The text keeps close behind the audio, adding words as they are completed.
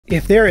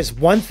If there is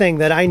one thing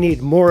that I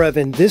need more of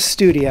in this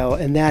studio,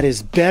 and that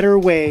is better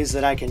ways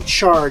that I can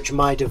charge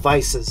my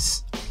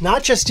devices.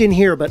 Not just in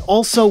here, but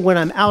also when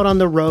I'm out on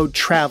the road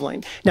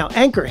traveling. Now,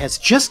 Anker has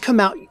just come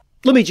out.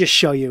 Let me just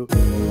show you.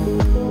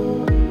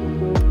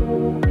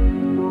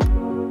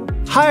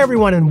 Hi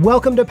everyone and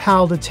welcome to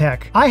Pal to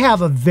Tech. I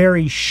have a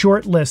very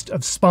short list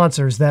of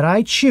sponsors that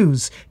I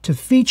choose to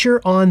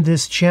feature on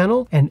this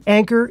channel, and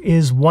Anker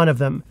is one of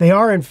them. They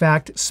are in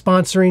fact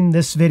sponsoring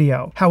this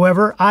video.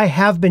 However, I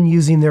have been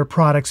using their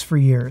products for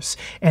years,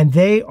 and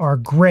they are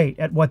great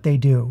at what they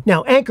do.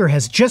 Now, Anker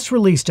has just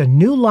released a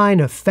new line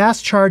of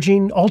fast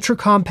charging, ultra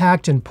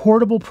compact, and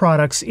portable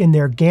products in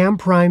their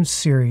GaNPrime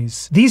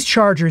series. These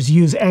chargers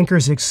use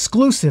Anker's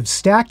exclusive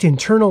stacked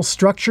internal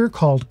structure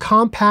called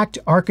Compact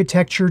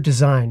Architecture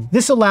Design.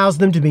 This allows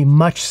them to be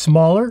much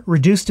smaller,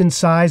 reduced in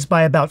size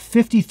by about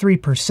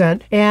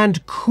 53%,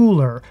 and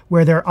cooler,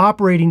 where their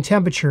operating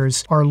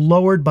temperatures are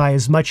lowered by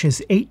as much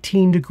as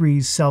 18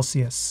 degrees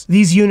Celsius.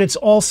 These units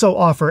also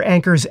offer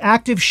Anker's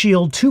Active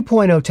Shield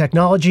 2.0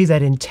 technology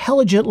that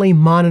intelligently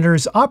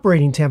monitors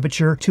operating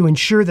temperature to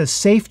ensure the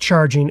safe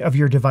charging of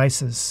your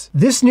devices.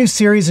 This new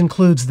series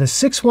includes the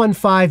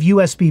 615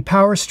 USB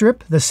power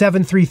strip, the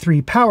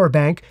 733 power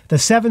bank, the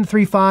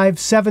 735,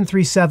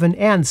 737,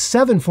 and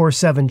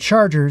 747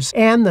 chargers,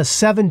 and the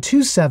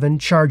 727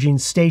 charging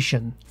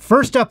station.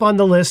 First up on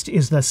the list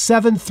is the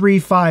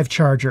 735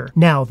 charger.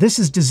 Now, this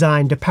is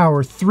designed to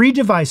power 3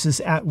 devices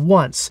at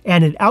once,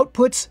 and it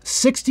outputs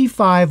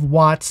 65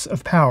 watts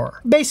of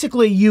power.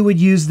 Basically, you would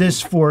use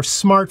this for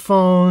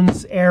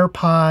smartphones,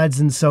 AirPods,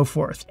 and so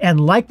forth.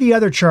 And like the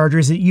other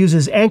chargers, it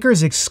uses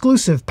Anker's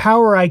exclusive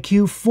Power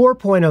IQ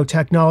 4.0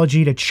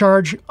 technology to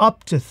charge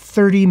up to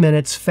 30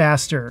 minutes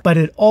faster. But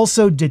it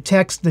also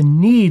detects the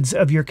needs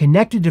of your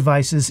connected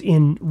devices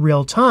in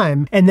real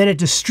time, and then it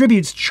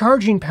distributes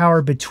charging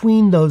power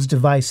between those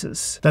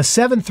devices. The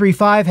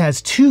 735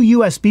 has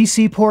 2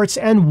 USB-C ports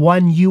and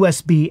 1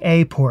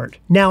 USB-A port.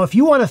 Now, if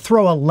you want to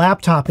throw a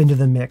laptop into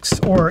the mix,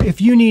 or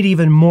if you need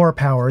even more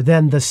power,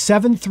 then the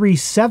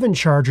 737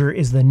 charger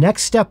is the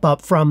next step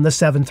up from the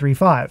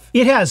 735.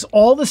 It has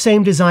all the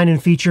same design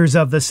and features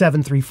of the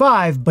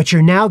 735, but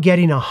you're now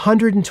getting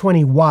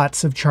 120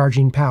 watts of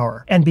charging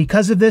power. And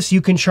because of this,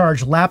 you can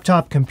charge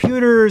laptop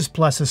computers,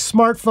 plus a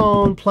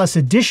smartphone, plus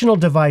additional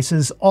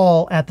devices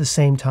all at the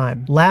same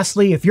time.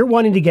 Lastly, if you're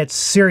wanting to get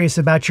serious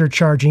about your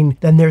charging,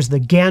 then there's the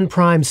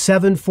GaNPrime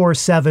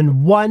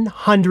 747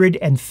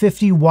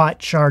 150 watt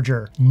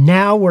charger.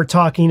 Now we're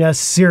talking a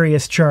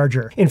serious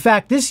charger. In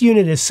fact, this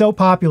unit is so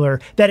popular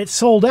that it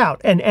sold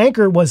out, and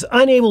Anker was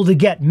unable to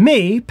get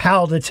me,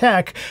 Pal to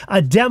Tech, a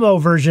demo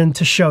version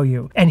to show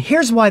you. And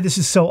here's why this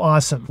is so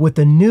awesome. With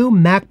the new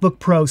MacBook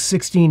Pro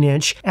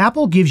 16-inch,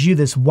 Apple gives you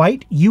this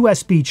white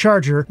USB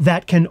charger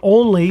that can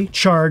only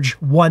charge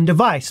one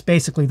device,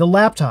 basically the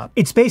laptop.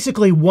 It's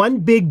basically one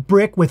big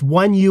brick with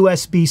one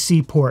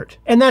USB-C port.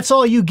 And that's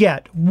all you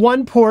get.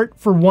 One port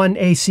for one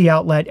AC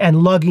outlet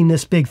and lugging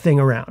this big thing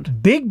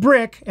around. Big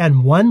brick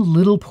and one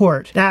little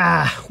port.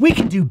 We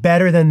can do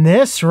better than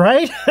this,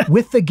 right?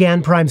 With the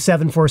GaNPrime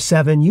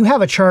 747, you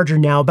have a charger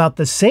now about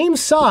the same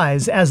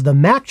size as the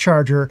Mac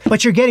charger,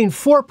 but you're getting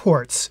 4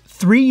 ports,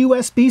 3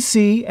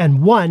 USB-C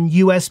and 1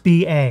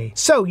 USB-A.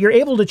 So you're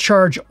able to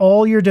charge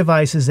all your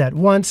devices at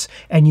once,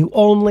 and you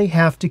only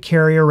have to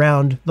carry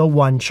around the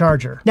one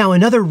charger. Now,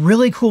 another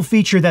really cool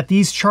feature that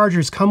these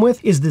chargers come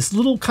with is this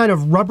little kind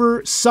of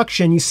rubber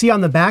suction you see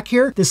on the back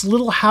here, this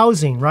little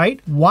housing, right?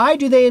 Why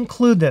do they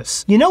include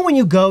this? You know when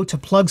you go to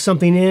plug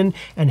something in,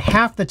 and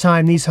half the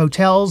time these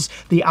hotels,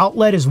 the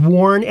outlet is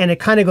worn and it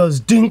kind of goes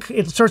dink,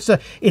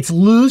 it's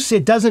loose,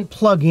 it doesn't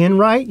plug in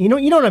right? You know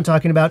what I'm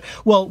talking about?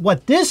 Well,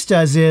 what this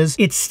does is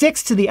it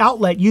sticks to the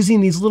outlet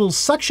using these little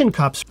suction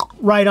cups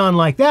right on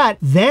like that.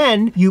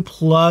 Then you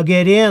plug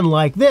it in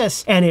like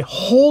this, and it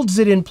holds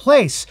it in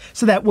place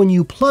so that when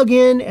you plug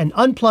in and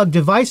unplug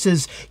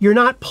devices, you're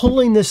not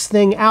pulling this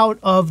thing out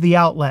of the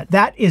outlet.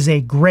 That is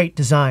a great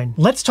design.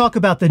 Let's talk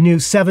about the new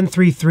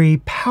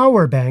 733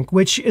 power bank,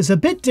 which is a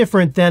bit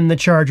different than the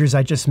chargers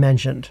I just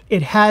mentioned.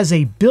 It has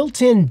a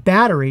built-in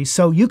battery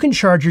so you can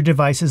charge your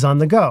devices on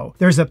the go.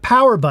 There's a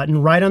power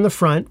button right on the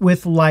front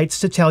with lights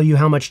to tell you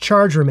how much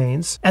charge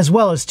remains, as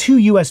well as 2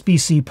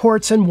 USB-C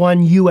ports and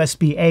 1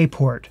 USB-A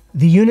port.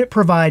 The unit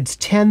provides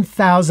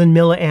 10,000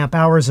 milliamp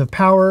hours of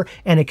power,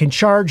 and it can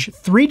charge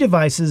 3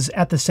 devices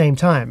at the same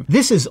time.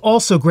 This is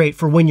also great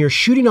for when you're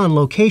shooting on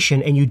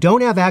location and you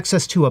don't have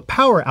access to a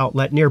power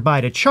outlet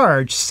nearby to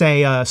charge,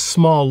 say a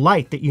small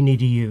light that you need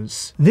to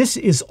use. This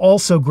is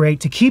also great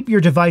to keep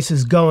your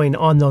devices going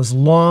on those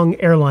long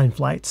airline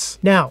flights.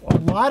 Now, a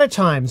lot of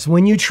times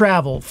when you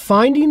travel,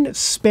 finding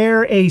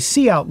spare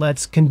AC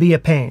outlets can be a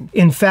pain.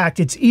 In fact,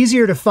 it's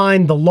easier to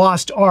find the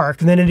lost arc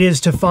than it is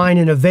to find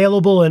an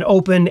available and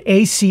open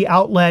AC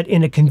outlet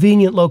in a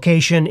convenient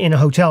location in a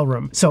hotel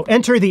room. So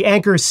enter the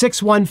Anker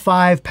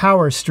 615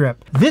 power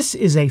strip. This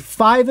is a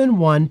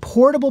 5-in-1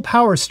 portable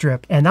power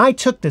strip, and I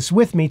took this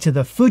with me to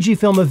the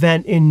Fujifilm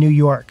event in New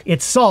York.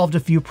 It solved a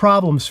few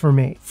problems for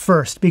me.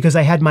 First, because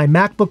I had my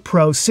MacBook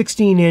Pro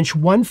 16-inch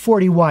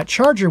 140-watt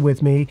charger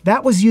with me,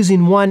 that was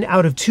using one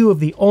out of two of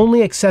the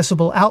only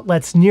accessible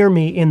outlets near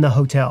me in the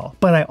hotel.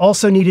 But I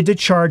also needed to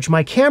charge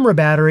my camera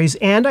batteries,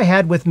 and I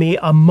had with me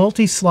a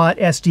multi-slot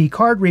SD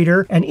card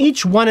reader, and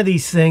each one of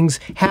these things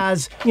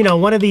has, you know,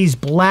 one of these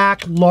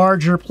black,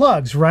 larger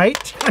plugs,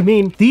 right? I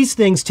mean, these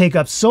things take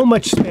up so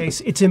much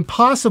space, it's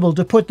impossible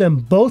to put them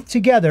both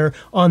together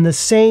on the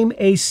same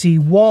AC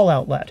wall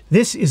outlet.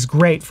 This is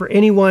great for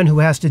anyone who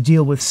has to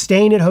deal with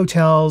staying at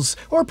hotels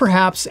or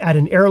perhaps at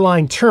an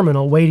airline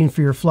terminal waiting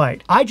for your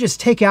flight. I just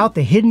take out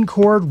the hidden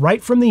cord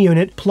right from the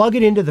unit, plug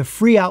it into the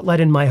free outlet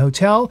in my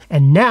hotel,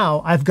 and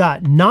now I've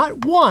got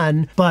not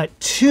one, but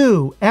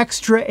two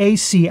extra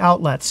AC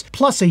outlets,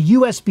 plus a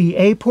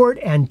USB-A port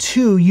and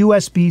two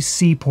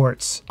USB-C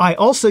ports. I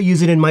also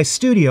use it in my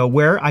studio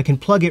where I can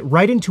plug it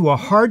right into a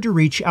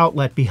hard-to-reach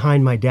outlet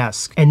behind my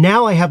desk. And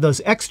now I have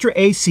those extra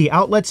AC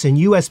outlets and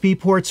USB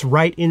ports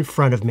right in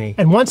front of me.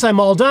 And once I'm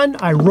all done,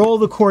 I roll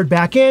the cord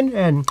back in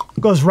and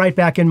it goes right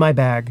back in my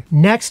bag.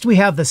 Next, we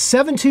have the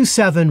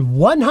 727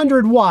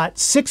 100-watt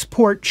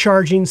 6-port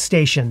charging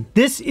station.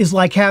 This is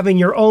like having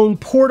your own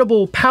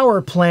portable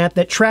power plant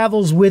that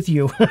travels with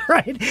you,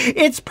 right?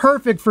 It's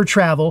perfect for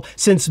travel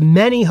since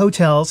many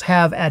hotels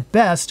have at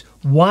best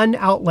one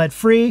outlet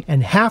free,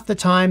 and half the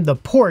time the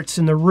ports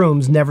in the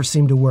rooms never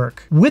seem to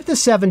work. With the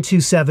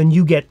 727,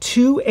 you get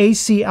two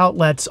AC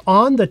outlets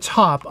on the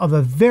top of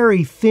a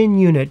very thin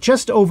unit,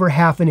 just over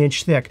 ½ an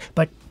inch thick.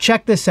 But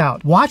check this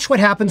out. Watch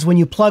what happens when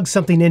you plug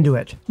something into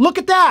it. Look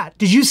at that!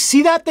 Did you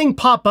see that thing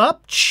pop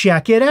up?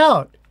 Check it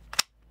out.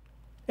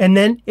 And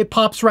then it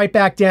pops right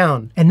back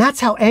down. And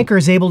that's how Anker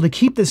is able to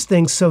keep this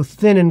thing so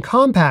thin and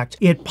compact.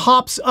 It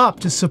pops up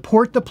to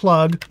support the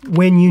plug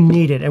when you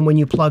need it and when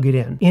you plug it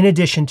in. In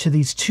addition to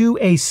these two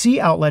AC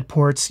outlet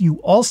ports, you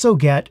also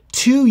get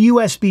two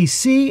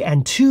USB-C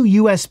and two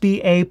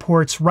USB-A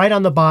ports right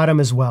on the bottom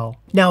as well.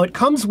 Now it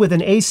comes with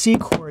an AC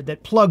cord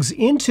that plugs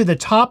into the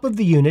top of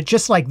the unit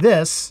just like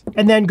this,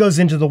 and then goes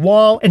into the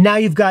wall, and now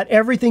you've got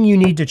everything you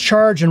need to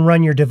charge and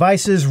run your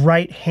devices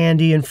right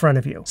handy in front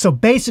of you. So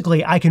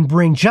basically I can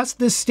bring just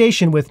this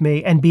station with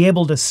me and be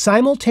able to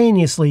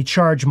simultaneously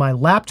charge my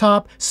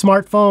laptop,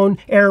 smartphone,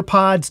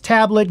 AirPods,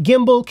 tablet,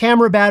 gimbal,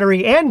 camera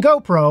battery, and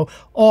GoPro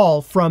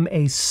all from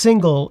a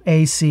single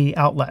AC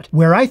outlet.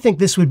 Where I think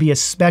this would be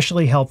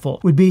especially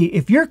helpful would be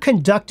if you're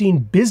conducting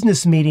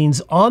business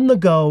meetings on the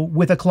go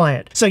with a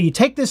client. So you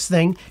take this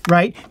thing,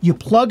 right, you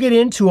plug it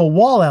into a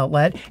wall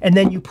outlet, and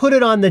then you put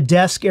it on the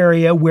desk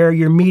area where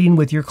you're meeting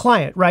with your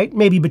client, right?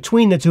 Maybe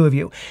between the two of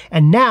you.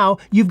 And now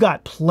you've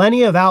got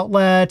plenty of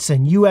outlets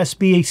and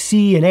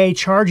USB-C and A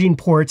charging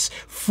ports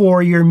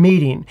for your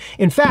meeting.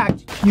 In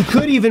fact, you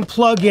could even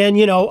plug in,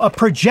 you know, a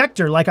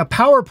projector, like a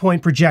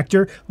PowerPoint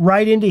projector,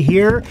 right into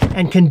here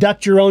and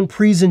conduct your own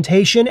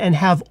presentation and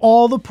have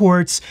all the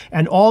ports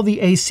and all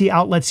the AC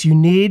outlets you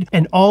need,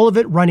 and all of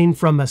it running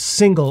from a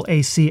single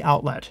AC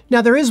outlet.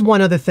 Now, there is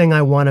one other thing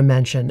I want to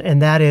mention,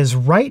 and that is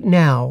right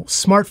now,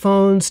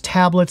 smartphones,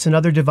 tablets, and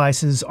other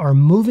devices are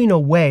moving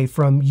away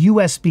from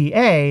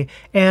USB-A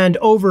and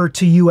over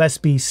to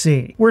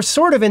USB-C. We're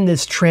sort of in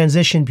this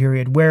transition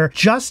period where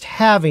just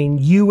having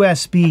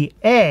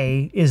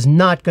USB-A is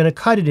not going to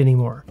cut it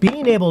anymore.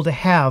 Being able to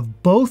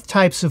have both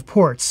types of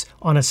ports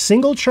on a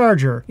single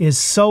charger is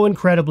so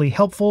incredibly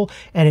helpful,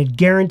 and it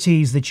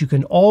guarantees that you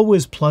can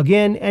always plug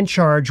in and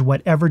charge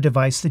whatever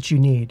device that you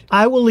need.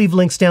 I will leave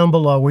links down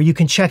below where you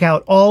can check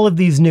out all of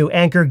these new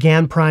Anker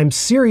GaNPrime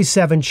Series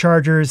 7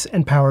 chargers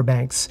and power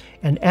banks.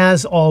 And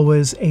as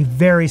always, a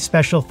very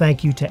special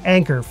thank you to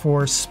Anker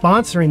for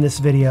sponsoring this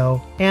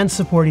video and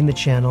supporting the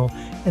channel.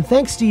 And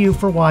thanks to you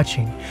for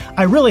watching.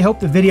 I really hope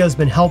the video's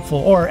been helpful,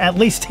 or at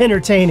least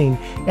entertaining.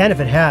 And if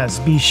it has,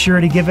 be sure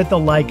to give it the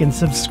like and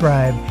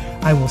subscribe.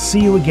 I will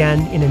see you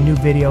again in a new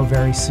video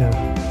very soon.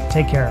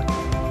 Take care.